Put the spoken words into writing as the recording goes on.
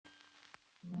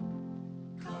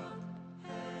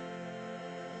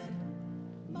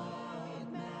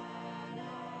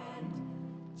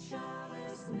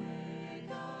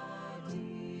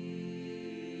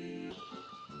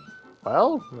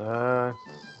Well,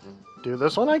 do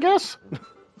this one, I guess?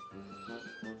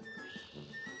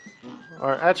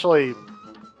 Or actually,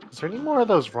 is there any more of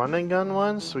those run and gun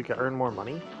ones so we can earn more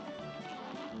money?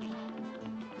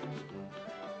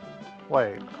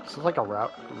 Wait, is this like a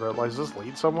route? Does this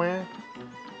lead somewhere?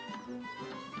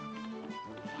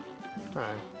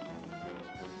 Alright.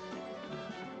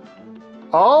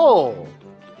 Oh!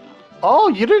 Oh,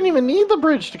 you didn't even need the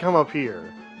bridge to come up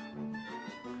here.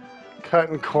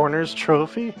 Cutting corners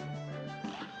trophy?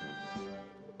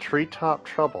 Treetop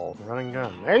trouble, run and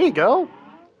gun. There you go!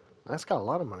 That's got a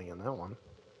lot of money in that one.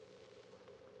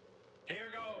 Here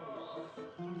goes.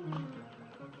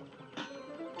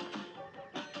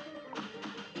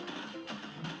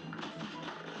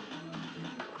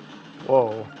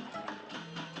 Whoa.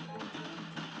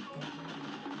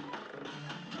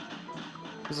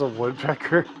 This is a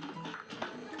woodpecker.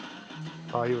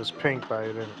 Oh, he was pink, but I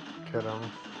didn't hit him.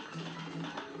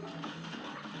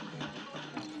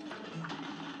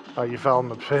 Oh, you fell in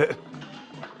the pit.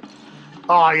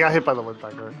 Oh, I got hit by the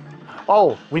woodpecker.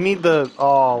 Oh, we need the...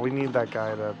 Oh, we need that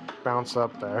guy to bounce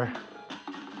up there.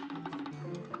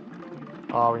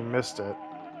 Oh, we missed it.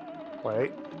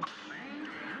 Wait.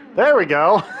 There we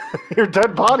go! Your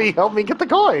dead body helped me get the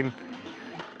coin!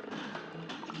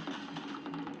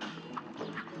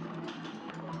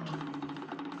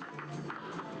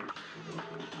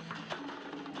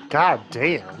 God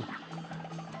damn.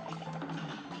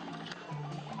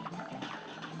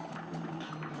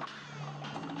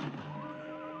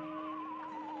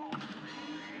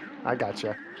 I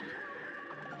gotcha.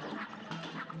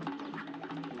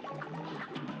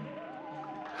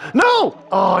 No!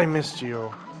 Oh, I missed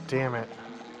you. Damn it.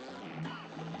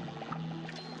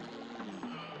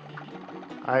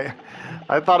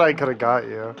 I thought I could have got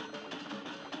you.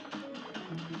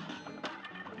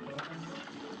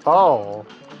 Oh.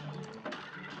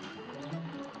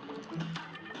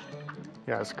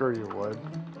 Yeah, screw you, Wood.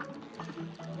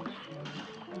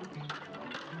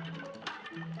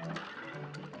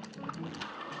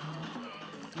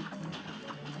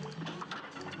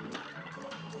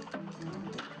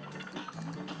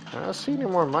 I don't see any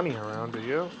more money around, do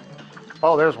you?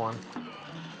 Oh, there's one.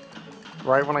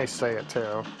 Right when I say it,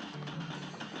 too.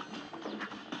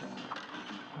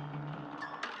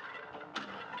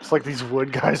 It's like these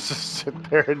wood guys just sit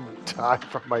there and die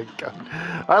from my gun.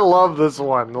 I love this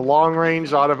one. The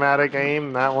long-range automatic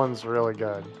aim, that one's really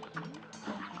good.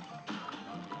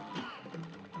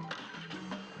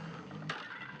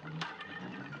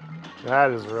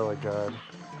 That is really good.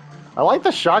 I like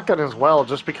the shotgun as well,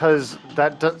 just because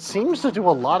that seems to do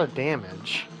a lot of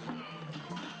damage.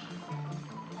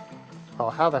 Oh,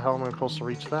 how the hell am I supposed to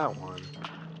reach that one?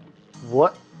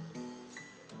 What?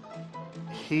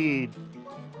 He...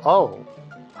 Oh.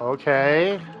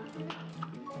 Okay.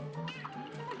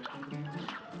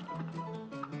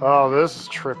 Oh, this is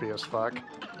trippy as fuck.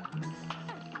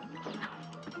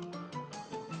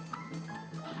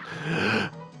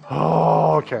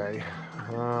 Oh, okay.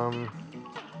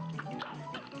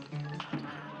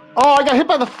 Oh, I got hit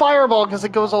by the fireball because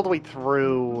it goes all the way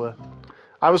through.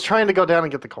 I was trying to go down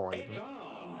and get the coin.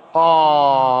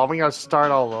 Oh, we gotta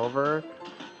start all over?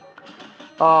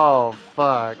 Oh,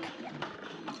 fuck.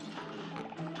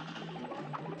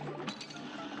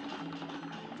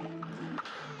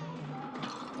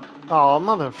 Oh,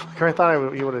 motherfucker. I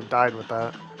thought he would have died with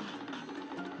that.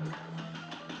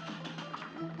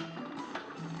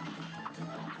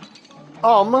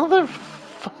 Oh,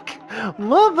 motherfucker.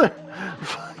 Motherfucker.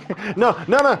 No,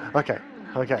 no, no. Okay.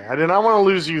 Okay. I did not want to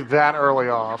lose you that early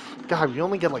off. God, we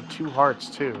only get like 2 hearts,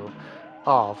 too.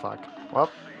 Oh, fuck.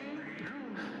 Well.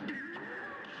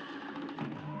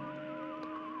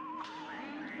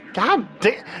 God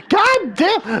damn. God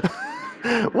damn.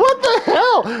 What the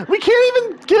hell? We can't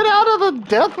even get out of the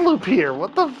death loop here.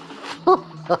 What the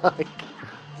fuck?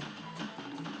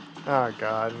 Oh,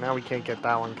 God. Now we can't get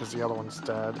that one because the other one's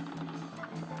dead.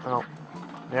 Oh.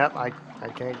 Yep, I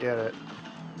can't get it.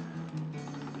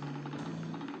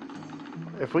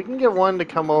 If we can get one to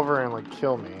come over and, like,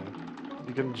 kill me,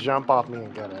 you can jump off me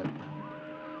and get it.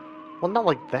 Well, not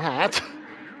like that.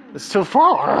 It's too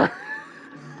far.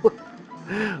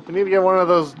 We need to get one of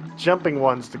those jumping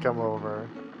ones to come over.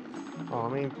 Oh,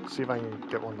 let me see if I can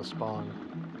get one to spawn.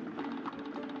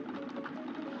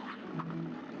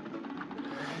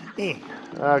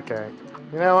 Okay.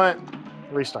 You know what?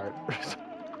 Restart.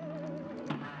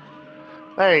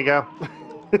 There you go.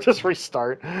 Just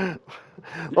restart.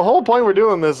 The whole point we're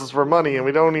doing this is for money, and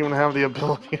we don't even have the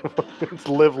ability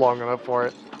to live long enough for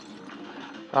it.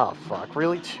 Oh, fuck.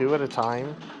 Really? 2 at a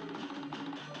time?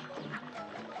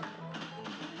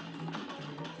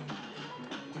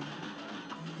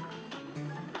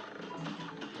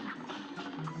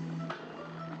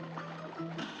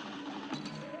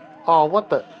 Oh, what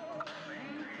the?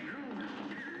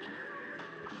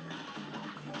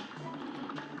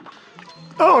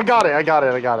 Oh, I got it. I got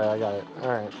it. I got it. I got it. All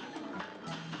right.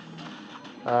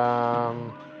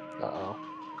 Uh-oh.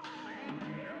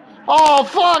 Oh,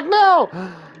 fuck, no!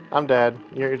 I'm dead.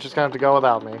 You're just gonna have to go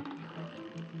without me.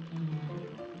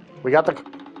 We got the...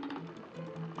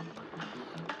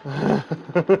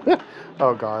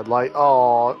 Oh, God. Like,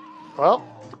 oh... Well...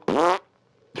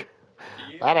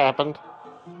 That happened.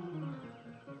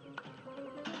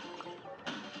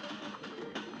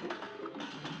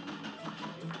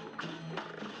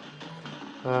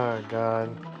 Oh,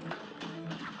 God.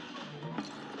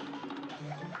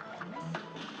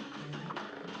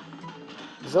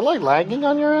 Is it, like, lagging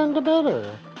on your end a bit,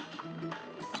 or...?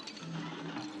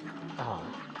 Oh.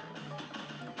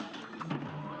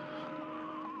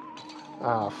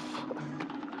 Oh, fuck.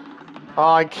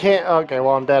 Oh, I can't... Okay,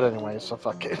 well, I'm dead anyway, so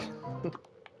fuck it.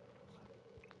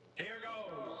 Here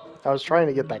goes. I was trying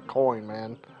to get that coin,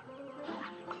 man.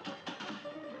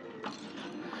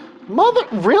 Mother...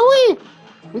 Really?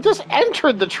 We just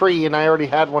entered the tree and I already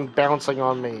had one bouncing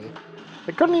on me.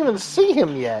 I couldn't even see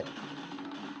him yet.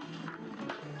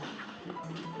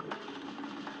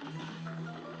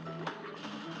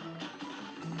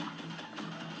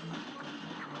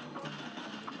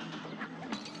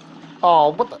 Oh,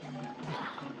 what the...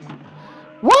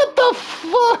 What the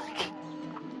fuck?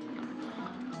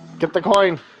 Get the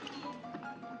coin.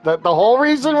 The whole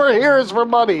reason we're here is for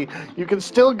money. You can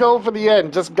still go for the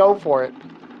end. Just go for it.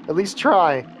 At least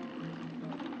try.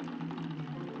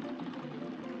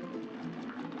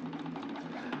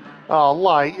 Oh,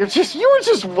 Light, you were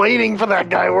just waiting for that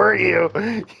guy, weren't you?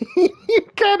 You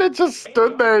kind of just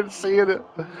stood there and seeing it.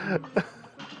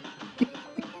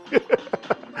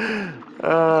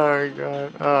 Oh,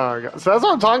 God. Oh, God. So that's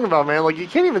what I'm talking about, man. Like, you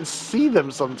can't even see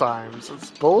them sometimes. It's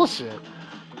bullshit.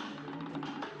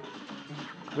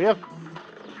 We have...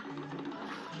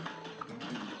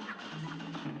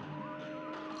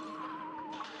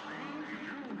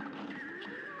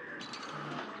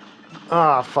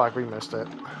 Ah, fuck, we missed it.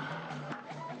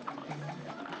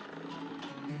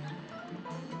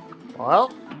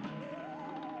 Well...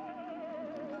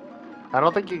 I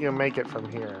don't think you can make it from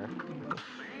here.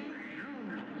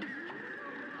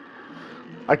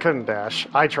 I couldn't dash.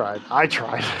 I tried. I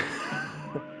tried.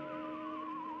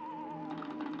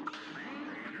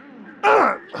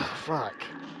 Fuck.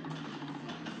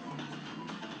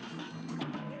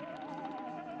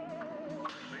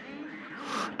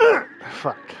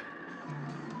 Fuck.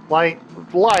 Light.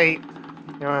 Light.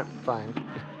 You know what? Fine.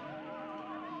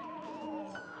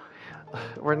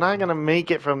 We're not gonna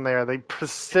make it from there. They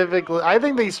specifically... I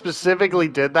think they specifically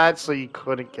did that so you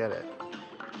couldn't get it.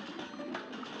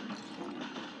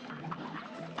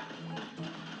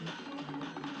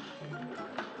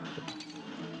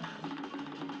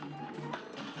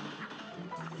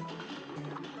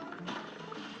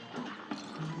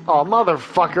 Oh,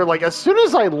 motherfucker. Like, as soon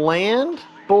as I land...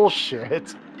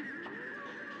 Bullshit.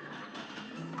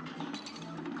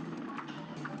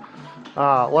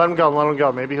 Let him go, let him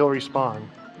go. Maybe he'll respawn,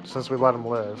 since we let him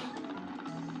live.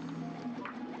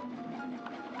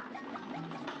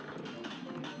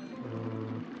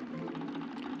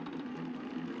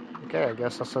 Okay, I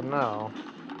guess that's a no.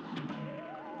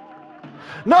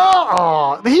 No!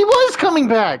 Oh, he was coming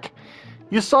back!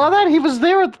 You saw that? He was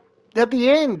there at the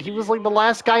end. He was like the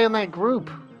last guy in that group.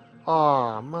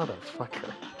 Aw,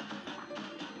 motherfucker.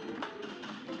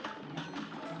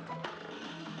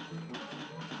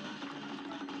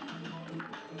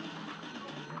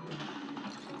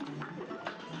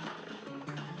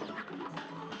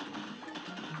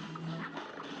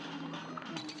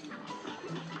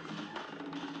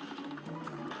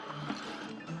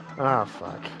 Ah,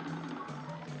 fuck.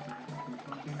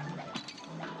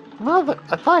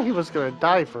 I thought he was gonna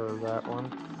die for that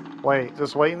one. Wait,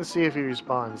 just wait and see if he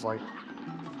respawns, like...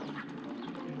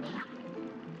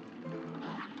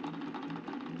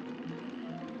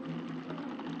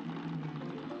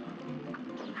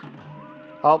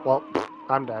 Oh, well,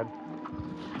 I'm dead.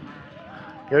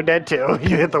 You're dead too.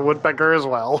 You hit the woodpecker as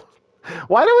well.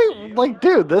 Why do we, like,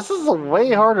 dude, this is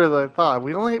way harder than I thought.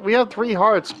 We have 3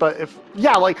 hearts, but if,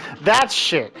 yeah, like, that's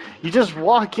shit. You just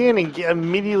walk in and get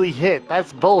immediately hit.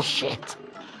 That's bullshit.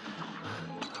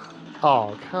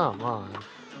 Oh, come on.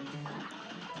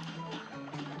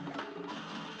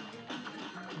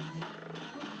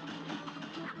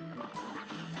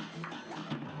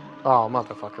 Oh,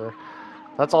 motherfucker.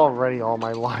 That's already all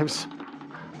my lives.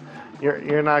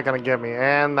 You're not gonna get me.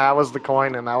 And that was the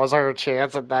coin, and that was our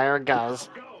chance, and there it goes.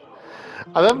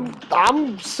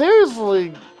 I'm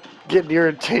seriously getting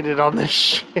irritated on this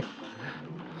shit.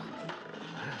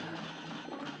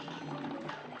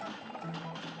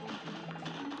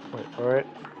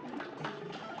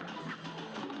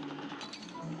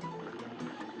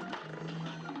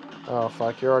 Oh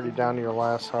fuck, you're already down to your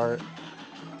last heart.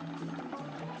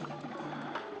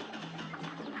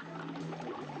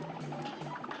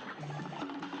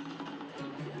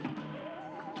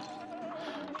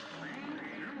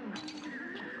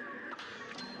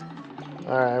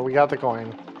 Alright, we got the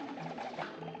coin.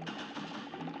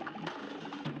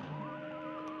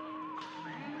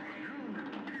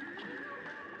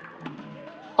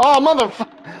 Oh, motherfucker!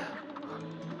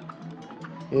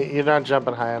 You're not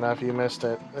jumping high enough. You missed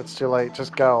it. It's too late.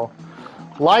 Just go.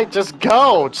 Light, just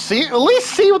go! See, at least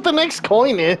see what the next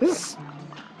coin is!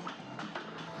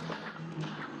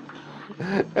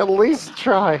 At least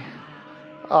try.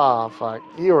 Oh fuck.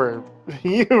 You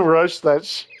rushed that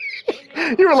shit.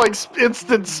 You were like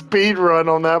instant speed run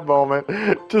on that moment.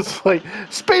 Just like,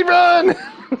 speed run!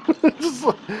 Just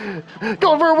like,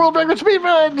 going for a world record speed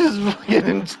run! Just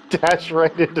fucking dash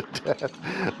right into death.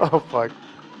 Oh fuck.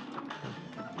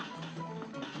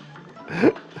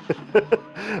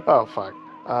 Oh fuck.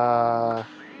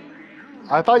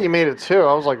 I thought you made it too.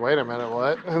 I was like, wait a minute,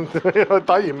 what? I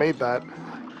thought you made that.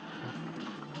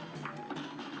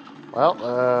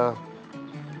 Well,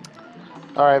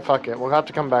 alright, fuck it. We'll have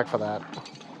to come back for that.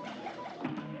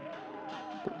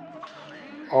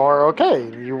 Or,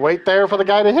 okay, you wait there for the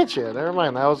guy to hit you. Never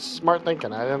mind, that was smart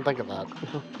thinking. I didn't think of that.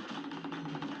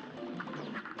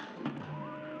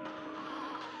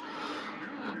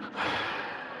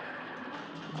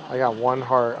 I got one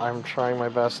heart. I'm trying my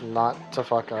best not to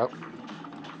fuck up.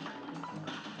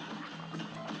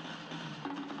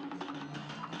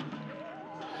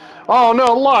 Oh,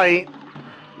 no, light!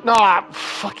 Nah,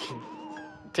 fucking...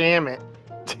 Damn it.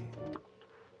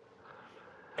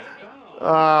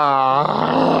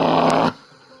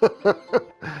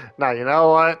 Now, you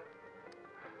know what?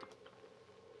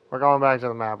 We're going back to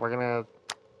the map. We're gonna...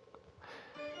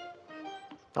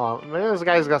 Oh, maybe this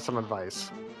guy's got some advice.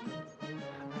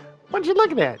 What you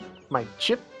looking at? My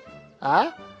chip?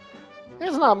 Huh?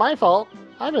 It's not my fault.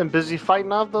 I've been busy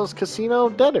fighting off those casino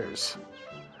debtors.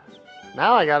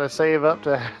 Now I gotta save up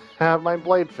to have my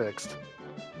blade fixed.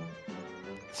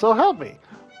 So help me.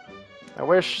 I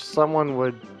wish someone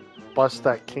would bust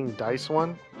that King Dice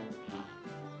one.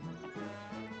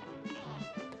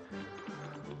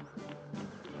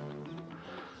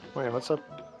 Wait, what's up?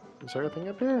 Is there anything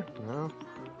up here? No.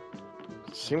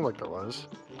 It seemed like there was.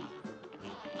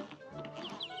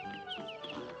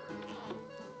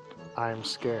 I'm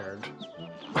scared.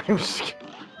 I'm scared.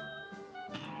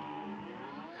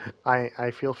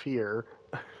 I feel fear.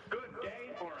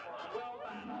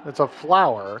 It's a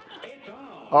flower.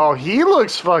 Oh, he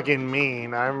looks fucking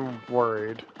mean. I'm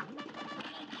worried.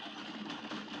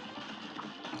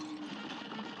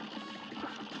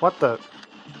 What the?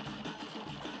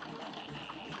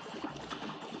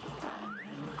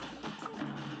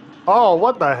 Oh,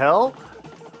 what the hell?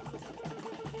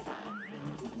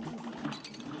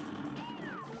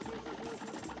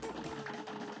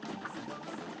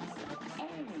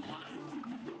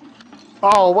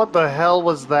 Oh, what the hell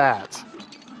was that?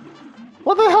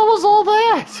 What the hell was all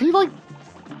that? He like...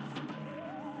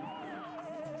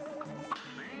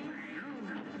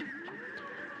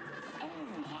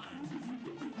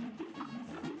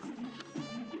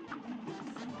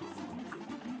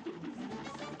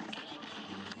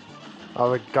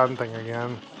 Oh, the gun thing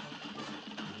again.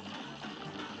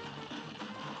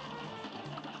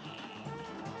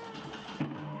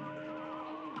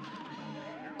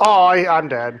 Oh, I'm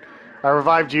dead. I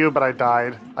revived you, but I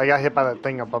died. I got hit by that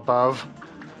thing up above.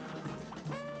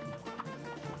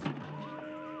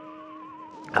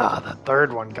 Ah, the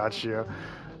third one got you.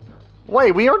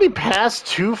 Wait, we already passed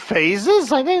 2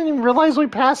 phases? I didn't even realize we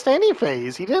passed any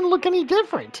phase. He didn't look any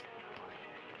different.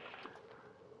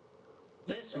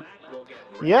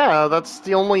 Yeah, that's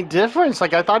the only difference.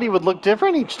 Like, I thought he would look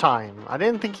different each time. I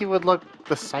didn't think he would look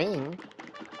the same.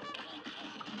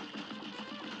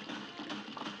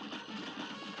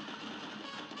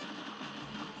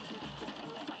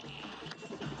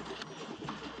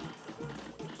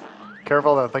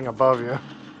 Careful of that thing above you.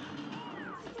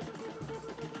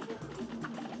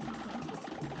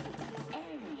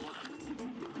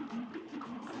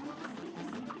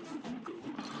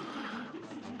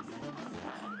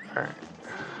 Alright.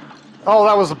 Oh,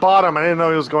 that was the bottom. I didn't know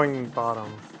he was going bottom.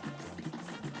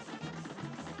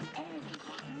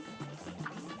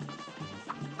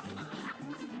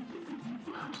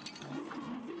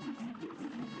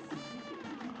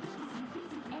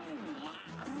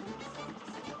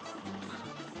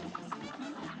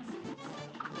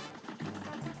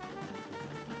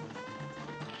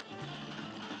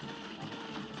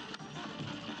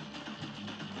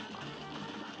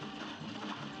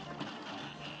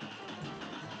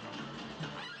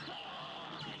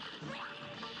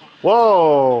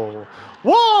 Whoa!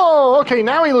 Whoa! Okay,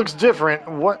 now he looks different.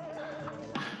 What?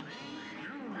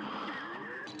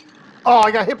 Oh,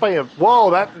 I got hit by a... Whoa,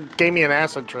 that gave me an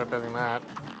acid trip hitting that.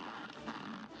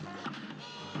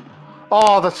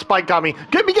 Oh, the spike got me.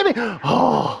 Get me, get me!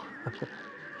 Oh!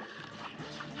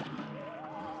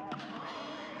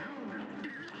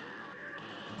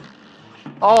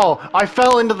 Oh, I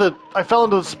fell into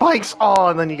the spikes. Oh,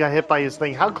 and then you got hit by his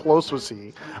thing. How close was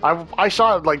he? I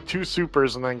shot like 2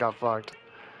 supers and then got fucked.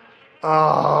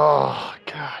 Oh,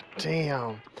 god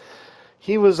damn.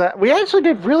 He was at... We actually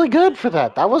did really good for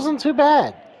that. That wasn't too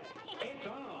bad. It's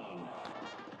on.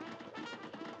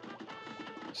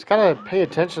 Just gotta pay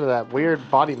attention to that weird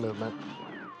body movement.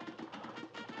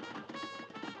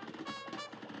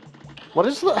 What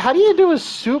is the... How do you do a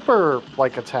super,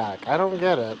 like, attack? I don't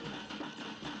get it.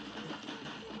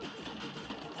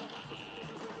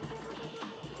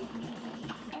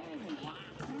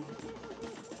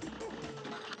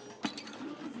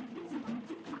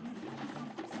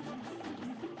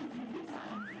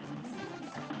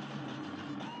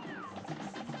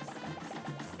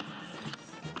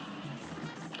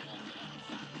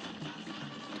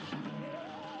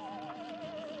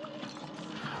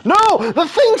 No! The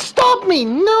thing stopped me!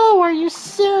 No! Are you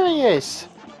serious?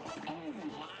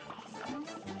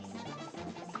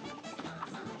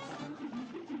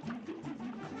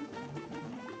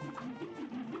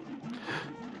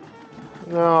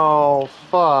 No,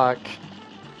 fuck.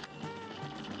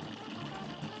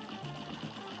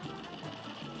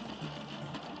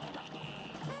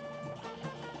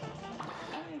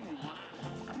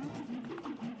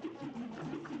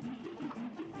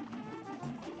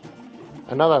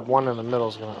 I know that one in the middle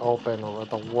is going to open with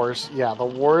the worst... Yeah, the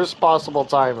worst possible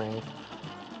timing.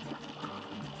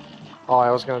 Oh,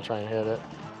 I was going to try and hit it.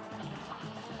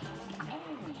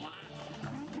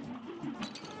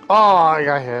 Oh, I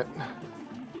got hit.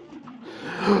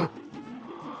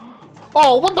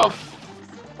 Oh, what the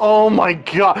Oh my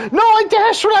god. No, I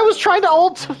dashed when I was trying to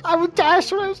ult. I would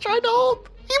dash when I was trying to ult.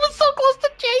 He was so close to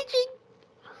changing.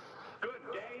 Good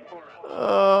day for us.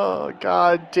 Oh,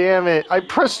 god damn it. I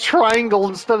pressed triangle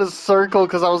instead of circle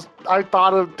because I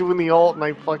thought of doing the ult and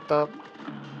I fucked up.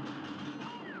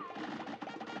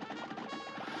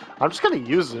 I'm just gonna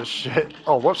use this shit.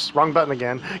 Oh, whoops, wrong button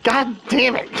again. God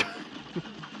damn it.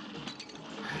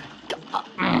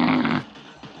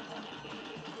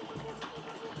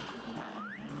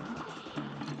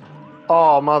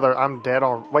 Oh, mother, I'm dead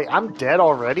Wait, I'm dead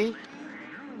already?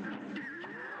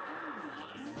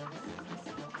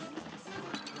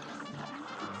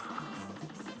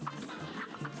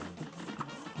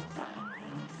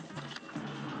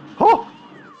 Oh!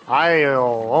 I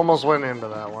almost went into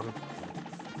that one.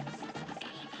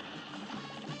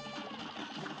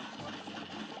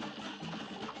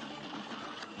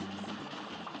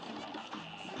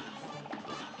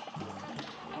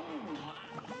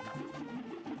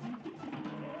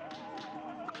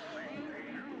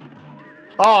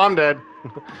 Oh, I'm dead.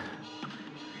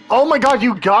 Oh my god,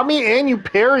 you got me and you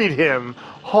parried him.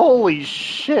 Holy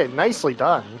shit, nicely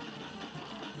done.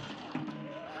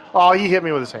 Oh, he hit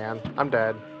me with his hand. I'm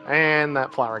dead. And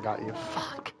that flower got you.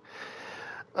 Fuck.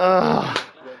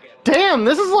 Damn,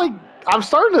 this is like... I'm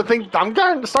starting to think... I'm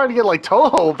starting to get like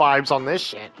Toho vibes on this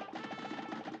shit.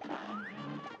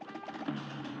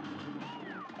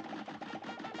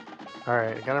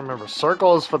 Alright, I gotta remember.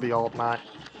 Circle is for the ult, not...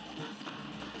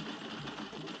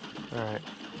 Alright.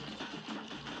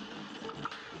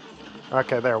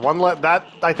 Okay, there.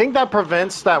 I think that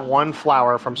prevents that one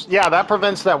flower from... Yeah, that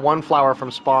prevents that one flower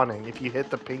from spawning if you hit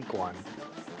the pink one.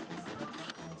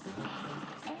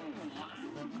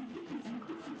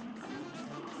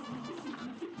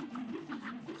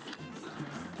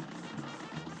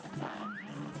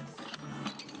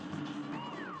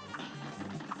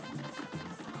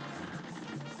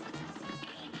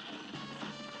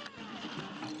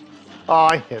 Oh,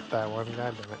 I hit that one.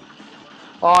 God damn it.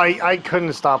 Oh, I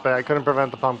couldn't stop it. I couldn't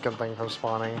prevent the pumpkin thing from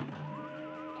spawning.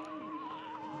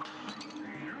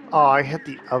 Oh, I hit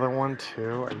the other one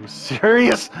too. Are you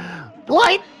serious?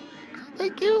 Light!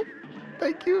 Thank you.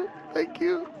 Thank you. Thank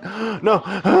you. No.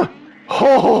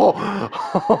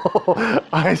 Oh!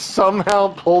 I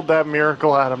somehow pulled that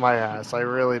miracle out of my ass. I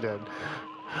really did.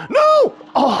 No!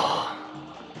 Oh!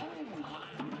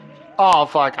 Oh,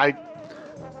 fuck. I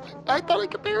thought I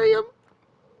could parry him.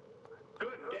 Good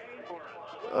day for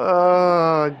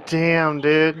us. Damn,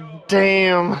 dude.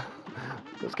 Damn.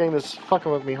 This game is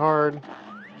fucking with me hard.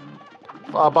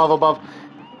 Above, above.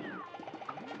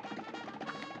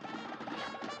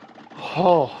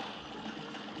 Oh.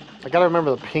 I gotta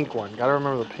remember the pink one. Gotta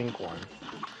remember the pink one.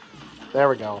 There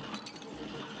we go.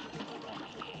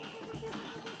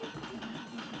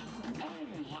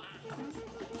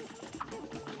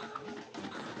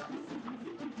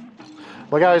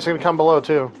 Look out, he's gonna come below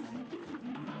too.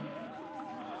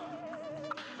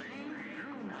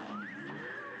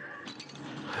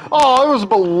 Oh, it was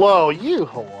below, you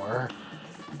whore.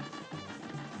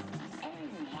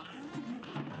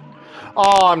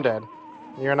 Oh, I'm dead.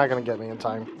 You're not gonna get me in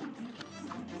time.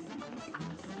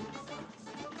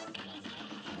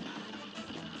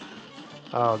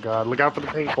 Oh god, look out for the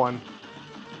pink one.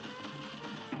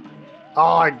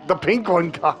 Oh, the pink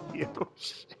one got you.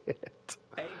 Shit.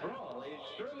 A brawl is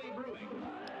surely brewing.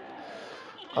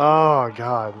 Oh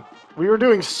god. We were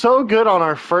doing so good on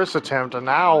our first attempt, and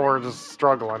now we're just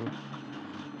struggling.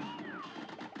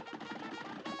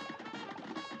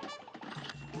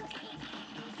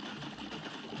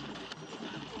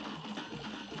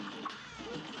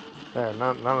 There,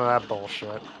 none of that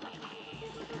bullshit.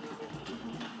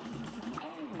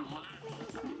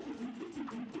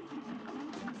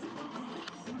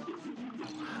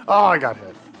 Oh, I got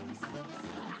hit.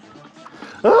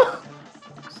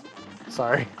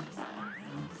 Sorry.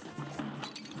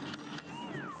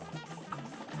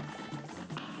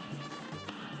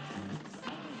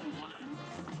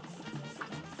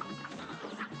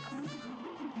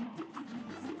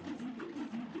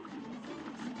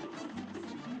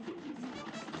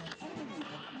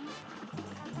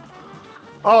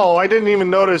 Oh, I didn't even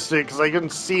notice it because I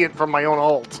couldn't see it from my own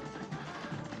ult.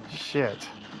 Shit.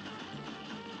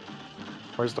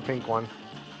 Where's the pink one?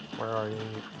 Where are you?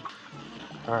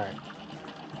 Alright.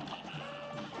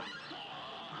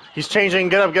 He's changing.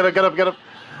 Get up, get up, get up, get up.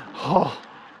 Oh.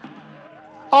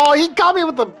 Oh, he got me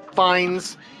with the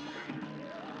vines.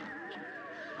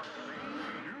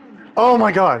 Oh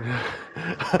my god.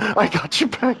 I got you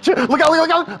back. Look out, look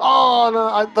out. Oh,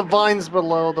 no. The vines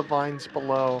below, the vines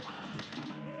below.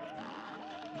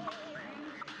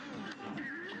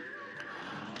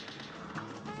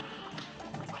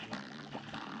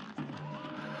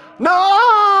 No!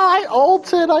 I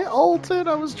ulted.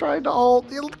 I was trying to ult.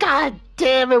 God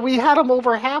damn it, we had him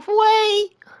over halfway.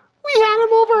 We had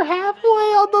him over halfway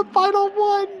on the final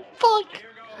one. Fuck.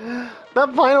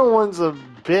 That final one's a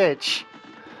bitch.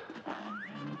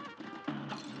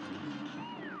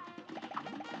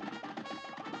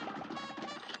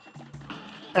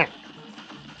 Eh.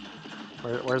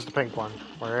 Where's the pink one?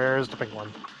 Where's the pink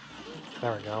one?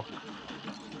 There we go.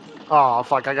 Oh,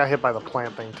 fuck, I got hit by the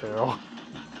plant thing, too.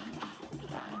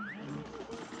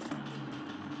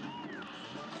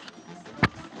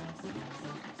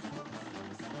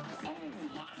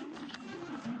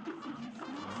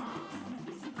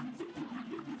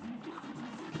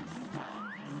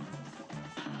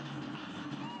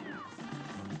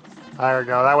 There we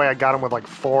go. That way I got him with like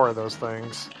 4 of those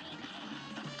things.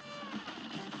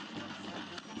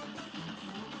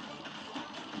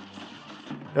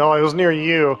 Oh, it was near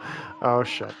you. Oh,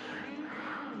 shit.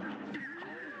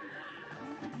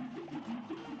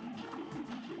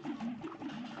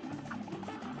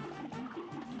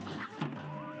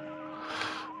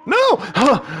 No!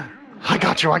 I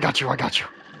got you, I got you, I got you.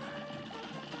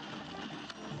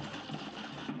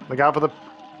 Look out for the...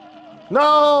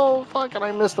 No! Fuck, and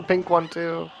I missed the pink one,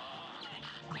 too.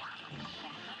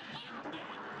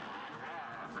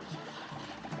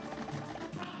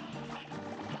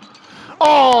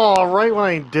 Oh, right when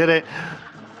I did it.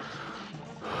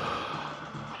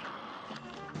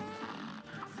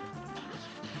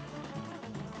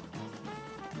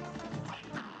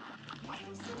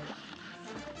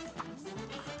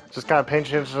 Just gotta pay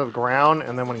attention to the ground,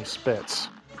 and then when he spits.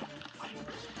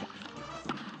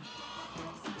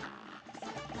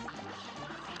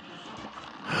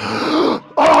 Oh,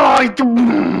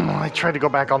 I tried to go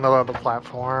back on the other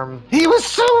platform. He was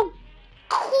so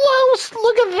close!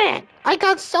 Look at that! I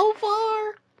got so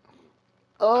far!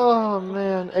 Oh,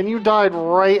 man. And you died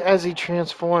right as he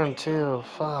transformed, too.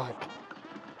 Fuck.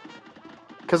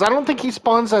 Because I don't think he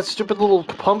spawns that stupid little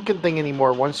pumpkin thing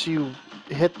anymore once you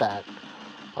hit that.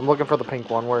 I'm looking for the pink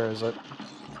one. Where is it?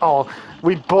 Oh,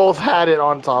 we both had it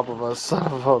on top of us. Son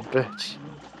of a bitch.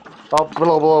 Oh,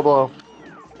 below, below, below.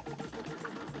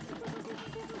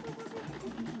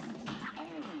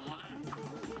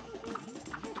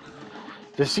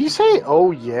 Does he say,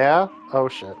 oh yeah? Oh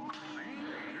shit.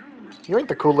 You ain't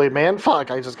the Kool-Aid man. Fuck,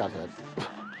 I just got hit.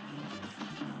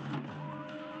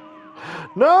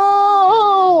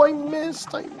 No! I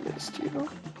missed you.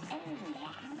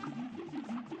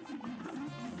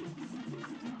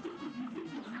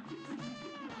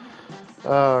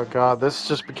 Oh god, this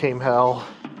just became hell.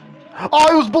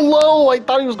 Oh, it was below! I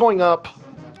thought he was going up.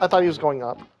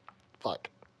 Fuck.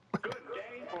 Good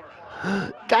day for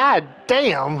us. God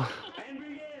damn! And begin.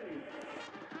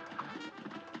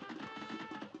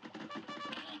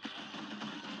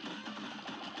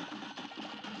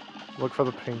 Look for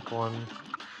the pink one.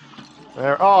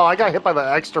 There. Oh, I got hit by the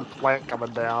extra plant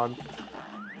coming down.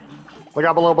 Look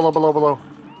out below, below, below, below.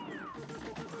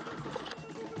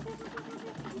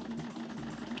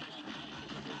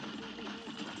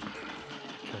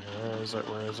 Okay, where is it?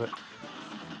 Where is it?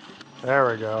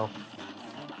 There we go.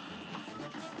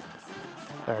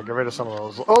 There, get rid of some of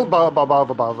those. Oh, above,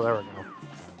 above, above. There we go.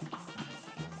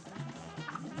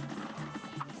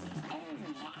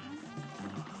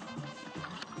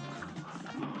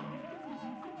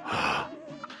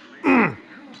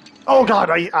 Oh god,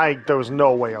 there was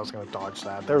no way I was gonna dodge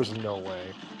that. There was no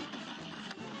way.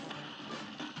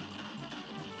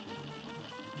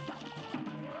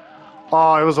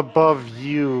 Oh, it was above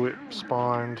you. It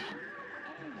spawned.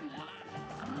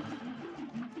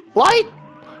 Light!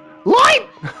 Light!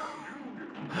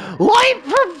 Light,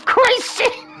 for Christ's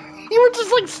sake! You were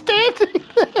just like standing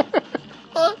there.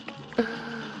 Fuck.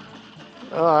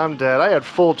 Oh, I'm dead. I had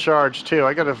full charge too.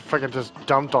 I gotta fucking just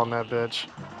dumped on that bitch.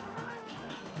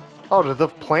 Oh, did the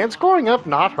plants growing up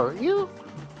not hurt you?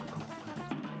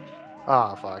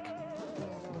 Ah, fuck.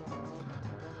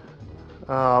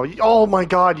 Oh my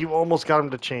god, you almost got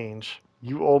him to change.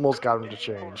 You almost got him to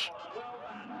change.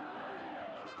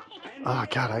 Oh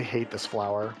god, I hate this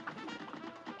flower.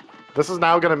 This is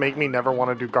now gonna make me never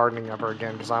want to do gardening ever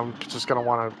again, because I'm just gonna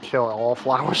want to kill all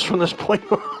flowers from this point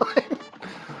on.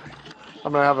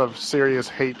 I'm gonna have a serious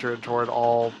hatred toward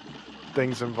all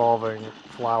things involving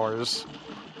flowers.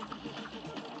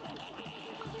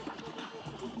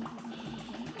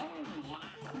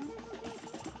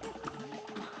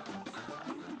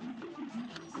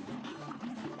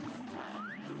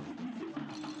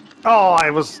 Oh, I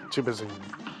was too busy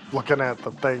looking at the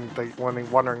thing,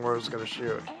 wondering where it was gonna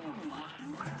shoot.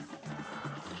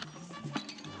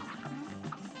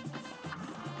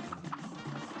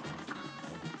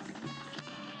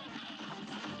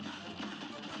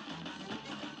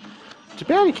 Too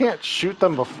bad you can't shoot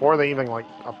them before they even, like,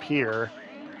 appear.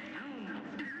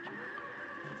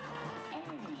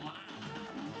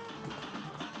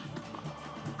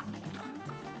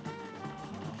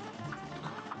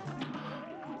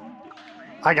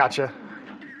 I gotcha.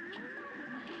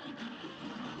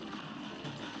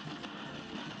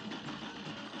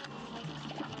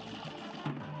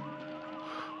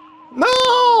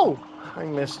 No! I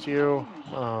missed you.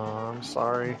 Oh, I'm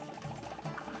sorry.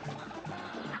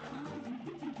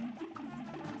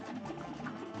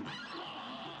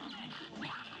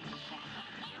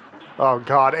 Oh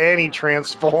god, and he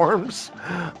transforms.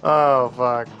 Oh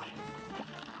fuck.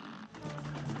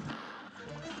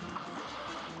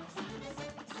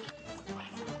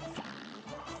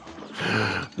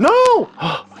 No!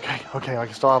 Okay, okay, I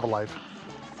can still have a life.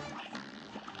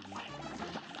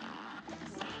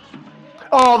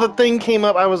 Oh, the thing came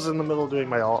up. I was in the middle of doing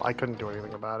my ult. I couldn't do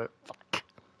anything about it.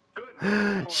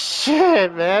 Fuck.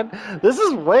 Shit, man. This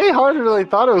is way harder than I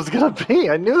thought it was gonna be.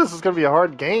 I knew this was gonna be a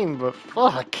hard game, but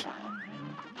fuck.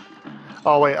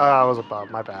 Oh, wait, I was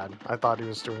above. My bad. I thought he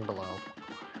was doing below.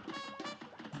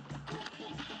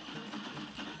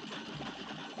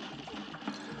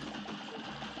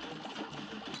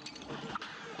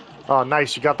 Oh,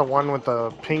 nice. You got the one with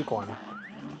the pink one.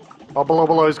 Oh, below,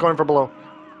 below. He's going for below.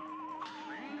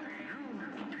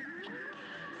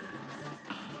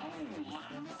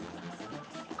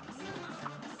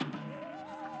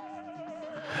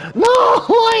 No!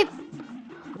 What?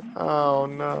 Oh,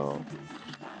 no.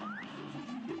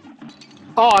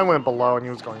 Oh, I went below and he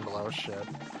was going below. Shit.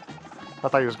 I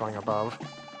thought he was going above.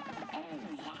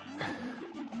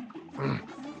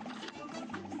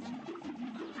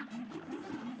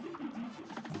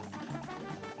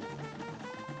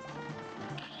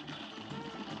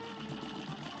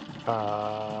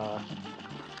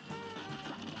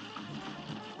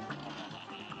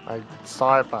 I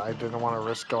saw it, but I didn't want to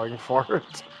risk going for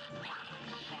it.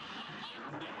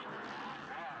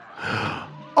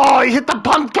 Oh, he hit the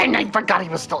pumpkin! I forgot he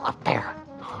was still up there.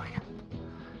 Oh, yeah.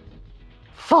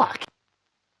 Fuck.